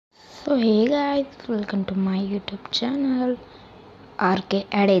So hey guys, welcome to my YouTube channel RK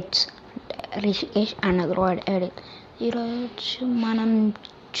Edits Rishikesh Undergrad Edit. ఈరోజు మనం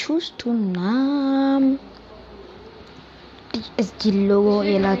చూస్తున్నాం TSG logo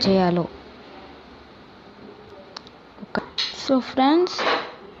ఎలా చేయాలో. సో ఫ్రెండ్స్,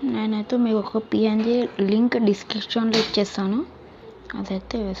 నేనైతే మీకు ఒక PNG లింక్ డిస్క్రిప్షన్లో ఇచ్చేస్తాను,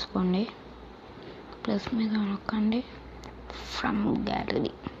 అదైతే వేసుకోండి. ప్లస్ మీద నొక్కండి, from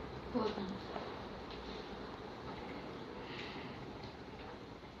gallery.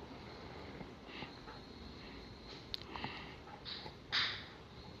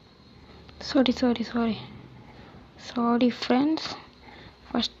 Sorry friends,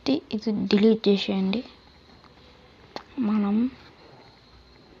 first ఇది డిలీట్ చేసేయండి. మనం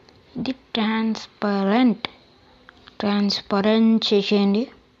ఇది ట్రాన్స్పరెంట్ చేసేయండి.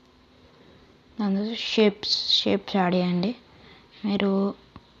 దాని షేప్స్ యాడ్ చేయండి. మీరు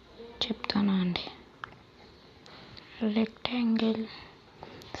చెప్తాను అండి, రెక్టాంగిల్,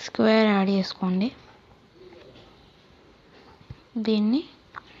 స్క్వేర్ యాడ్ చేసుకోండి. దీన్ని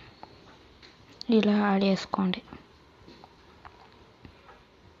ఇలా యాడ్ చేసుకోండి.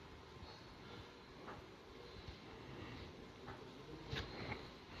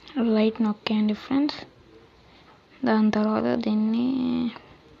 Right నొక్కేయండి friends. దాని తర్వాత దీన్ని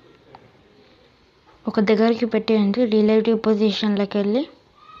ఒక దగ్గరికి పెట్టేయండి. రిలేటివ్ పొజిషన్లోకి వెళ్ళి,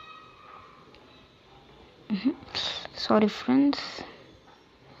 సారీ ఫ్రెండ్స్,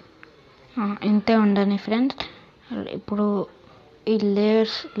 ఇంతే ఉండండి ఫ్రెండ్స్. ఇప్పుడు ఈ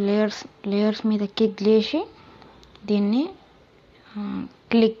లేయర్స్ మీద క్లిక్ చేసి దీన్ని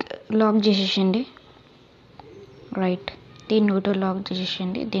లాక్ చేసేయండి. రైట్, దీన్ని ఒకటి లాక్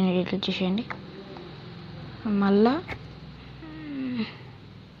చేసేయండి, దీన్ని డిలీట్ చేసేయండి. మళ్ళా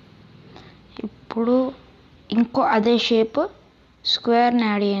ఇప్పుడు ఇంకో అదే షేప్ స్క్వేర్ని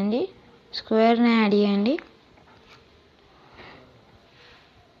యాడ్ చేయండి.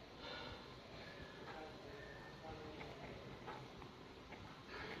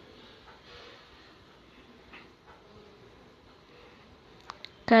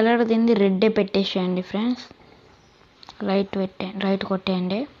 కలర్ దీన్ని రెడ్ పెట్టేసేయండి ఫ్రెండ్స్. రైట్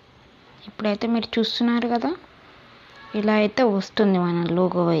కొట్టేయండి. ఇప్పుడైతే మీరు చూస్తున్నారు కదా, ఇలా అయితే వస్తుంది మన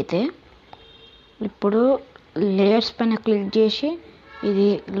లోగో అయితే. ఇప్పుడు లేయర్స్ పైన క్లిక్ చేసి ఇది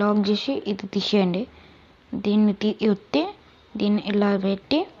లాక్ చేసి ఇది తీసేయండి. దీన్ని ఒత్తి దీన్ని ఇలా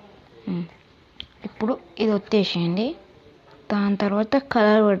పెట్టి ఇప్పుడు ఇది ఒత్తేసేయండి. దాని తర్వాత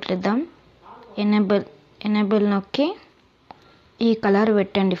కలర్ పెట్టేద్దాం. ఎనేబుల్ నొక్కి ఈ కలర్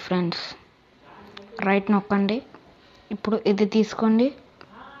పెట్టండి ఫ్రెండ్స్. రైట్ నొక్కండి. ఇప్పుడు ఇది తీసుకోండి,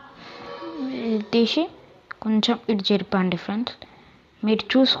 ఇది తీసి కొంచెం ఇటు జరిపండి ఫ్రెండ్స్. మీరు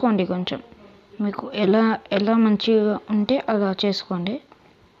చూసుకోండి, కొంచెం మీకు ఎలా మంచిగా ఉంటే అలా చేసుకోండి.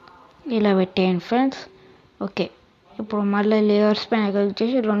 ఇలా పెట్టేయండి ఫ్రెండ్స్. ఓకే, ఇప్పుడు మళ్ళీ లేయర్స్ పైన క్లిక్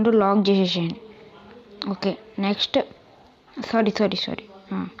చేసి రెండు లాక్ చేసేసేయండి. Okay, next sorry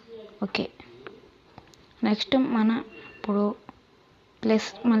okay, next మన ఇప్పుడు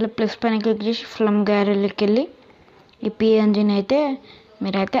ప్లస్ పైన క్లిక్ చేసి ఫ్రమ్ గ్యాలరీకి వెళ్ళి ఈ PNGని అయితే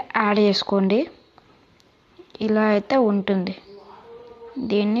మీరైతే యాడ్ చేసుకోండి. ఇలా అయితే ఉంటుంది.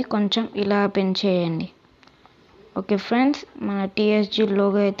 దీన్ని కొంచెం ఇలా పెంచేయండి. ఓకే ఫ్రెండ్స్, మన TSG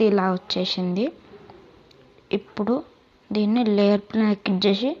లోగో అయితే ఇలా వచ్చేసింది. ఇప్పుడు దీన్ని లేయర్ పైన క్లిక్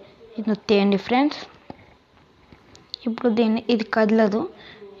చేసి ఇది తీయండి ఫ్రెండ్స్. ఇప్పుడు ఇది కదలదు.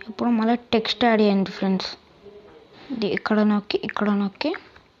 ఇప్పుడు మళ్ళీ టెక్స్ట్ యాడ్ చేయండి ఫ్రెండ్స్. ఇక్కడ నొక్కి ఇది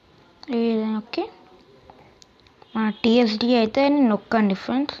నొక్కి మన TSG అయితే నొక్కండి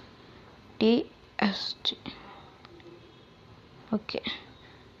ఫ్రెండ్స్. TSG. ఓకే,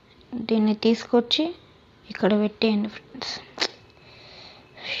 దీన్ని తీసుకొచ్చి ఇక్కడ పెట్టేయండి ఫ్రెండ్స్.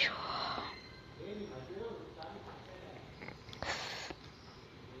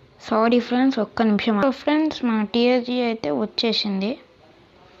 సారీ ఫ్రెండ్స్, ఒక్క నిమిషం ఫ్రెండ్స్. మన TSG అయితే వచ్చేసింది.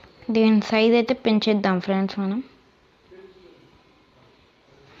 దీని సైజ్ అయితే పెంచేద్దాం ఫ్రెండ్స్ మనం.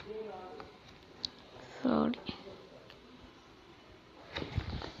 సారీ,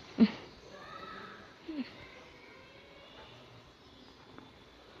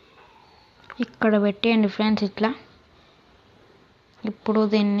 ఇక్కడ పెట్టేయండి ఫ్రెండ్స్ ఇట్లా. ఇప్పుడు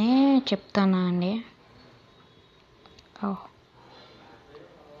దీన్ని చెప్తానా అండి,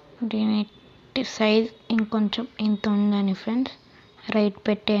 దీని సైజ్ ఇంకొంచెం ఇంత ఉందని ఫ్రెండ్స్. రైట్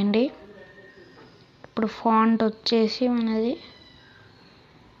పెట్టేయండి. ఇప్పుడు ఫాంట్ వచ్చేసి మనది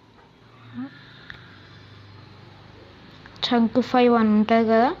చంక్ 5 అని ఉంటుంది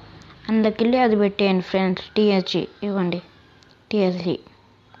కదా, అందుకెళ్ళి అది పెట్టేయండి ఫ్రెండ్స్. TSG ఇవ్వండి, TSG.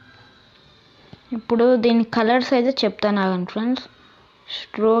 ఇప్పుడు దీని కలర్స్ అయితే చెప్తాను ఆగండి ఫ్రెండ్స్.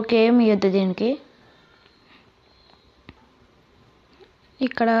 స్ట్రోక్ ఏమి ఇవ్వద్దు దీనికి.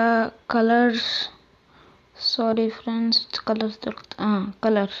 ఇక్కడ colours, sorry friends, colours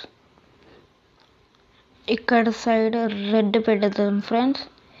colours ఇక్కడ సైడ్ రెడ్ పెడదాం ఫ్రెండ్స్.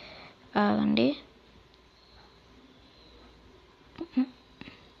 ఆగండి,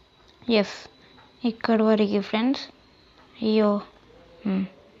 ఎస్ ఇక్కడ వరకు ఫ్రెండ్స్. అయ్యో,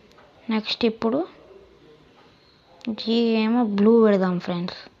 నెక్స్ట్ ఇప్పుడు జీ ఏమో బ్లూ పెడదాం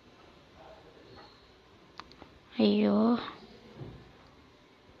ఫ్రెండ్స్. అయ్యో,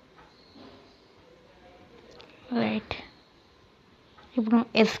 రైట్. ఇప్పుడు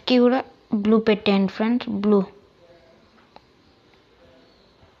ఎస్కి కూడా బ్లూ పెట్టేయండి ఫ్రెండ్స్.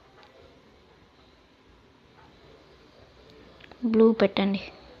 బ్లూ పెట్టండి.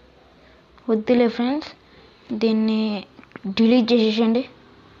 వద్దులే ఫ్రెండ్స్, దీన్ని డిలీట్ చేసేసండి.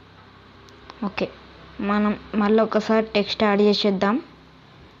 ఓకే, మనం మళ్ళీ ఒకసారి టెక్స్ట్ యాడ్ చేసేద్దాం.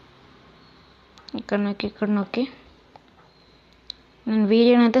 ఇక్కడ నొక్కి నేను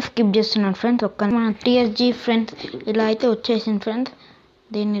వీడియోని అయితే స్కిప్ చేస్తున్నాను ఫ్రెండ్స్. మన టీఎస్జీ ఫ్రెండ్స్ ఇలా అయితే వచ్చేసింది ఫ్రెండ్స్.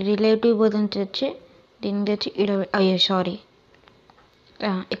 దీన్ని రిలేటివ్ బటన్ తెచ్చి దీన్ని తెచ్చి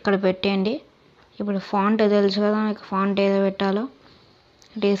ఇక్కడ పెట్టేయండి. ఇప్పుడు ఫాంట్ తెలుసు కదా మీకు, ఫాంట్ ఏదో పెట్టాలో.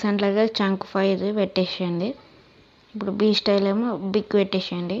 రీసెంట్గా చంక్ 5 పెట్టేసేయండి. ఇప్పుడు బీ స్టైల్ ఏమో బిగ్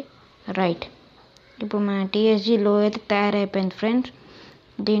పెట్టేసేయండి. రైట్. ఇప్పుడు మన టీఎస్జీ లో అయితే తయారైపోయింది ఫ్రెండ్స్.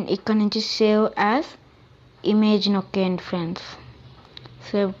 దీన్ని ఇక్కడ నుంచి save as image నొక్కేయండి friends.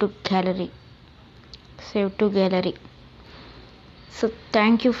 Save to gallery. So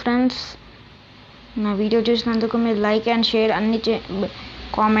thank you friends. నా వీడియో చూసినందుకు మీరు లైక్ అండ్ షేర్ అన్ని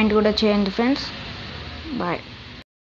కామెంట్ కూడా చేయండి ఫ్రెండ్స్. బాయ్.